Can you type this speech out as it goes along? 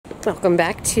Welcome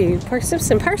back to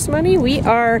Parsnips and Parsimony. We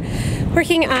are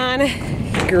working on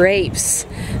grapes.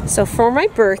 So for my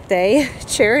birthday,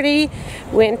 Charity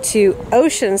went to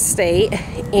Ocean State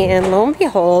and lo and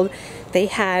behold, they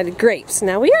had grapes.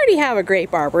 Now we already have a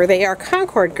grape arbor. They are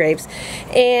Concord grapes,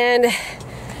 and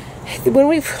when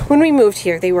we moved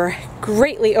here, they were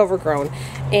greatly overgrown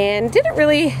and didn't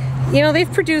really, you know,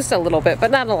 they've produced a little bit, but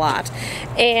not a lot.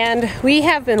 And we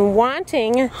have been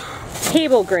wanting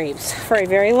table grapes for a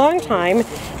very long time,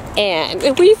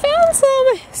 and we found some.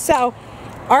 So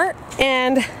Art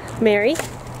and Mary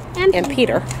and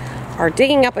Peter are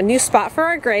digging up a new spot for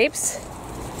our grapes.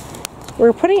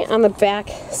 We're putting it on the back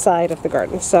side of the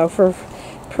garden. So for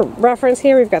reference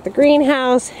here, we've got the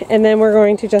greenhouse, and then we're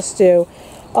going to just do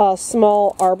a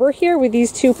small arbor here with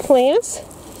these two plants,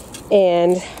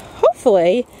 and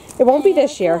hopefully it won't be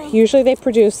this year. Usually they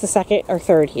produce the second or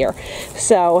third year.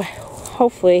 So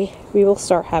hopefully we will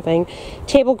start having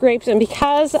table grapes, and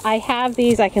because I have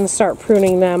these, I can start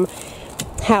pruning them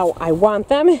how I want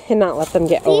them and not let them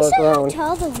get overgrown. These are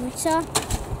how tall the roots are?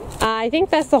 I think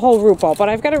that's the whole root ball, but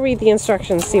I've got to read the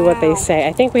instructions, see what they say.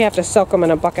 I think we have to soak them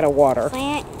in a bucket of water.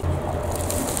 Plant.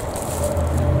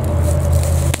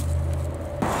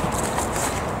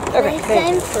 Okay,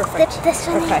 thank you. Perfect. This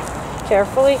one. Okay,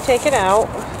 carefully take it out.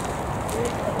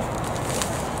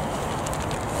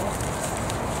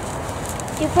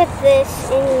 You put this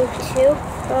in too?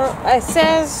 It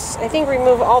says, I think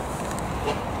remove all.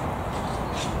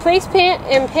 Place plant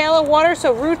in pail of water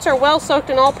so roots are well soaked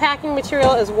and all packing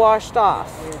material is washed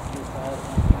off.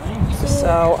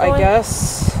 So I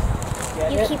guess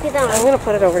you keep it on. I'm going to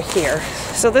put it over here.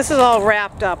 So this is all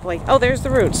wrapped up like, oh, there's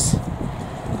the roots.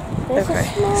 Okay,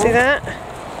 see that?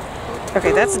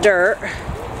 Okay, that's dirt.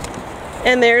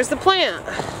 And there's the plant.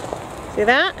 See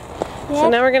that? Yep. So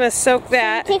now we're going to soak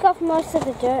that. So take off most of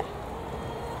the dirt.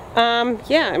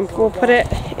 Yeah, and we'll put it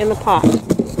in the pot.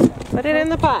 Put it in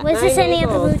the pot. Was this any of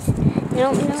the roots?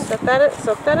 No.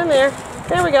 Soak that in there.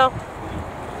 There we go.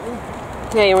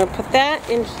 Now you want to put that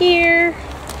in here.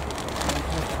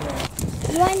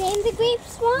 You want to name the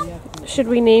grapes, Mom? Should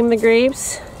we name the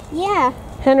grapes? Yeah.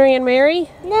 Henry and Mary?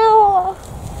 No.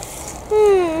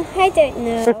 I don't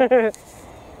know.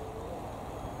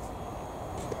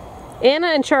 Anna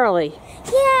and Charlie.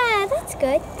 Yeah, that's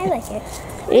good. I like it.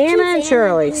 Anna and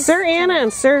Charlie. Sir Anna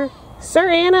and Sir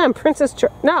Anna and Princess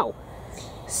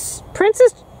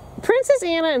Princess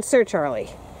Anna and Sir Charlie.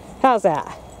 How's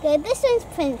that? Good. This one's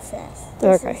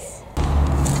Princess.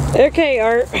 Okay,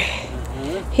 Art.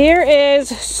 Here is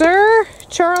Sir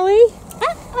Charlie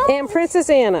and Princess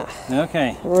Anna.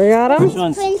 Okay. We got them. Which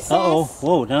one's? Uh-oh.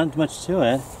 Whoa, not much to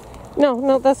it.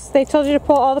 No, they told you to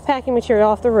pull all the packing material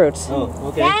off the roots. Oh,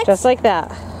 okay. Just like that.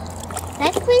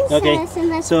 That's Princess, okay.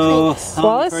 And that's so, Princess. how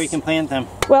long before you can plant them?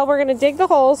 Well, we're going to dig the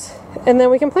holes, and then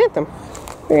we can plant them.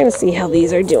 We're going to see how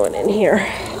these are doing in here.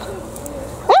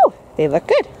 Oh, they look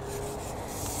good.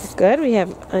 Good. We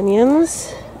have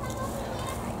onions.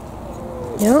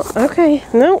 Yeah, okay.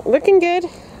 No, looking good.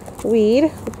 Weed.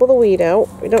 We'll pull the weed out.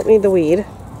 We don't need the weed.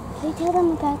 We tell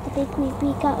them about the big weed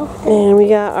we got over there. And we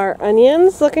got our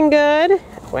onions looking good.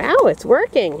 Wow, it's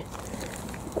working.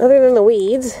 Other than the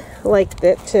weeds, I liked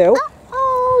it too.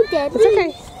 Oh, dead. It's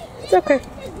okay. It's okay.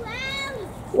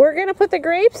 We're going to put the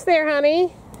grapes there,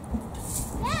 honey.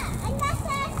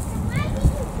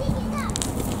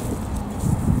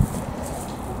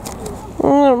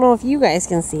 I don't know if you guys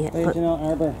can see it.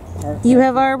 Arbor. You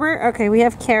have arbor? Okay, we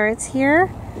have carrots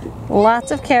here.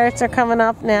 Lots of carrots are coming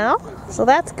up now, so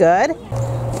that's good.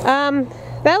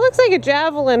 That looks like a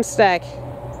javelin stick.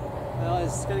 Well,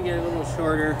 it's going to get a little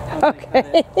shorter.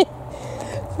 Okay.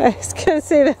 I was going to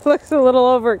say that looks a little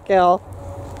overkill.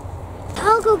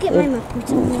 I'll go get my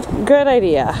muffins. Good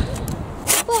idea.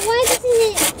 But why doesn't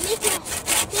it make a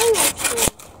thing like this?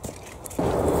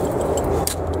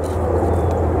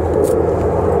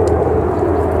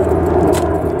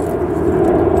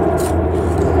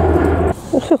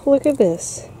 Look at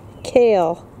this.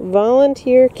 Kale.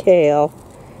 Volunteer kale.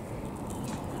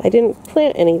 I didn't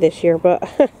plant any this year, but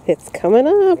it's coming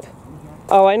up.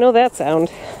 Oh, I know that sound.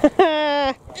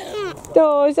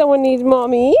 Oh, someone needs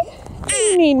mommy.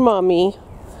 You need mommy.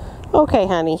 Okay,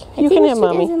 honey. You can have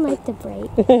mommy. I think she doesn't like the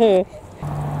break.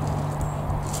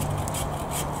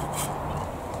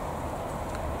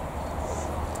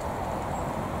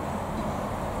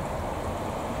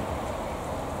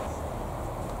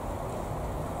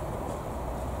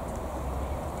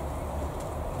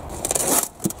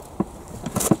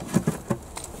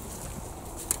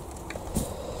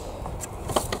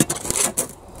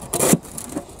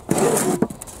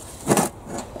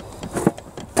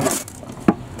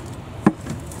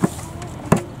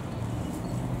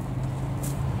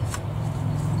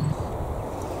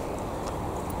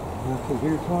 Okay,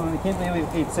 here's one. I can't believe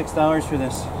we paid $6 for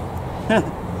this.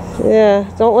 Yeah,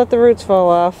 don't let the roots fall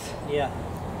off. Yeah.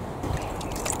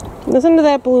 Listen to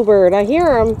that bluebird. I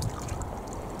hear him.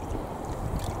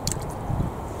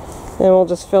 And we'll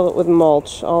just fill it with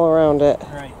mulch all around it.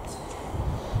 Right.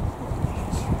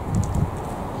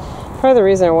 Part of the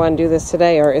reason I want to do this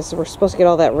today is we're supposed to get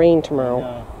all that rain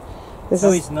tomorrow. It's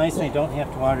always nice when you don't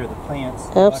have to water the plants.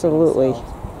 Absolutely.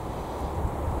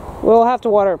 We'll have to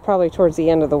water it probably towards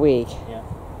the end of the week. Yeah.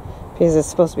 Because it's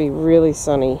supposed to be really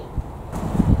sunny.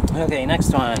 Okay,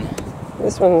 next one.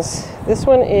 This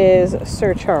one is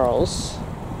Sir Charles.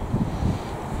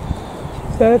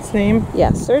 Is that its name?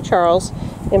 Yes, Sir Charles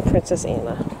and Princess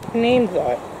Anna. Named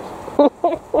that.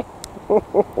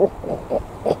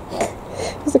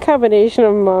 It's a combination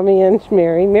of Mommy and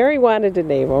Mary. Mary wanted to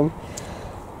name them.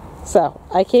 So,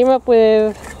 I came up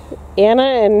with Anna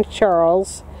and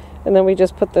Charles, and then we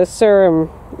just put the Sir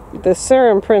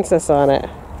and Princess on it.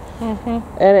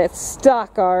 And it's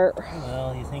stuck, Art.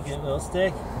 Well, you think it will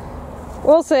stick?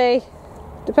 We'll see.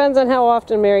 Depends on how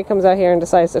often Mary comes out here and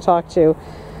decides to talk to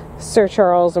Sir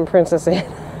Charles and Princess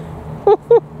Anne.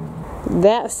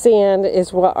 That sand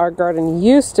is what our garden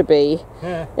used to be,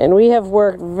 and we have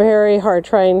worked very hard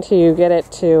trying to get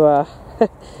it to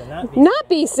not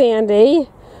be sandy.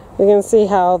 You can see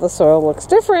how the soil looks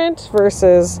different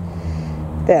versus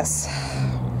this.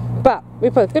 But we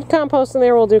put good compost in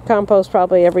there. We'll do compost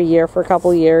probably every year for a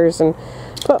couple years and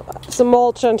put some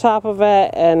mulch on top of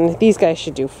it, and these guys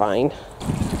should do fine.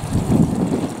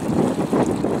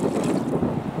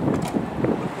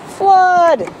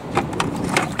 Flood!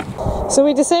 So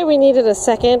we decided we needed a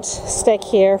second stick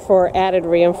here for added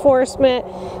reinforcement.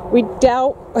 We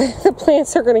doubt the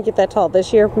plants are going to get that tall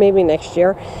this year, maybe next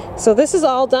year. So this is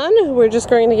all done. We're just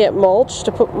going to get mulch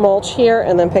to put mulch here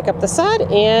and then pick up the sod,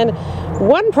 and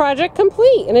one project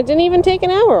complete, and it didn't even take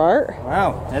an hour, Art.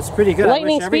 Wow, that's pretty good.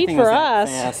 Lightning speed for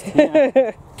us.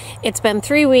 Yeah. It's been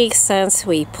 3 weeks since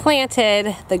we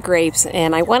planted the grapes,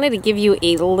 and I wanted to give you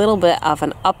a little bit of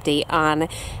an update on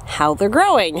how they're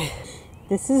growing.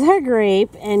 This is our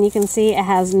grape, and you can see it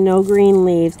has no green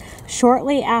leaves.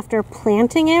 Shortly after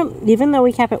planting it, even though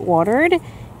we kept it watered,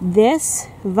 this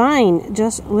vine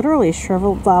just literally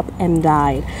shriveled up and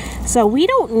died. So we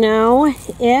don't know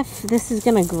if this is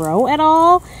going to grow at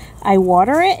all. I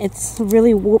water it, it's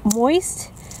really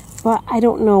moist, but I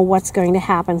don't know what's going to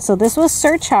happen. So this was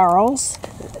Sir Charles,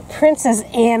 Princess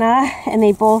Anna, and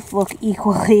they both look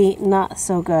equally not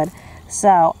so good.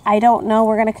 So I don't know.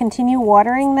 We're going to continue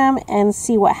watering them and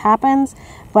see what happens,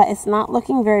 but it's not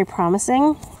looking very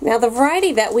promising. Now the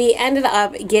variety that we ended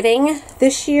up getting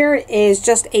this year is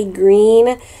just a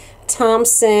green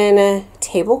Thompson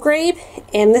table grape,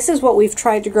 and this is what we've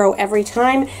tried to grow every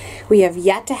time. We have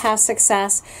yet to have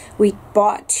success. We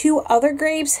bought 2 other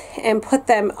grapes and put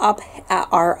them up at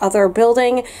our other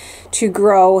building to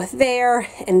grow there,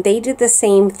 and they did the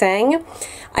same thing.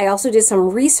 I also did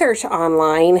some research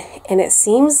online, and it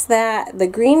seems that the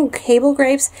green table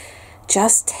grapes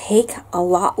just take a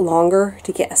lot longer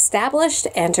to get established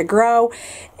and to grow,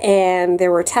 and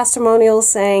there were testimonials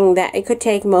saying that it could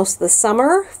take most of the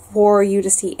summer for you to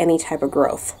see any type of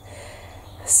growth.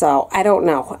 So I don't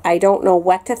know. I don't know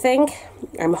what to think.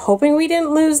 I'm hoping we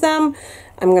didn't lose them.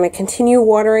 I'm going to continue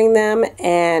watering them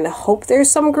and hope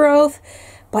there's some growth.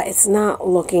 But it's not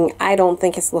looking, I don't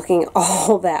think it's looking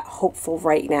all that hopeful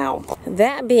right now.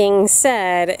 That being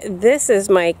said, this is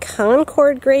my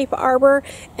Concord grape arbor,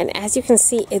 and as you can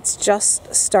see, it's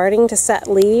just starting to set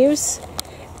leaves,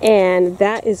 and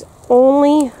that is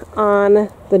only on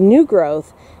the new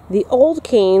growth. The old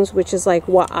canes, which is like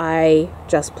what I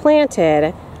just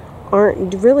planted,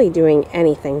 aren't really doing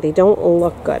anything. They don't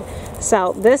look good.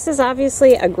 So this is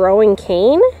obviously a growing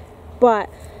cane, but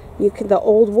the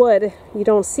old wood, you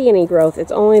don't see any growth.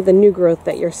 It's only the new growth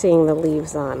that you're seeing the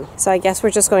leaves on. So I guess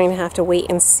we're just going to have to wait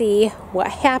and see what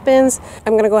happens.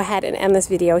 I'm going to go ahead and end this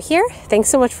video here. Thanks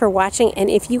so much for watching,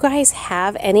 and if you guys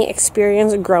have any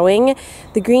experience growing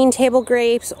the green table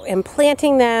grapes and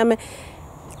planting them,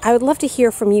 I would love to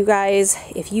hear from you guys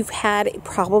if you've had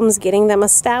problems getting them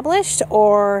established,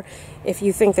 or if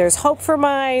you think there's hope for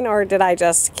mine, or did I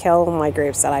just kill my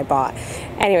grapes that I bought.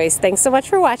 Anyways, thanks so much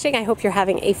for watching. I hope you're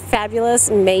having a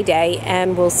fabulous May day,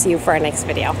 and we'll see you for our next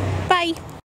video. Bye!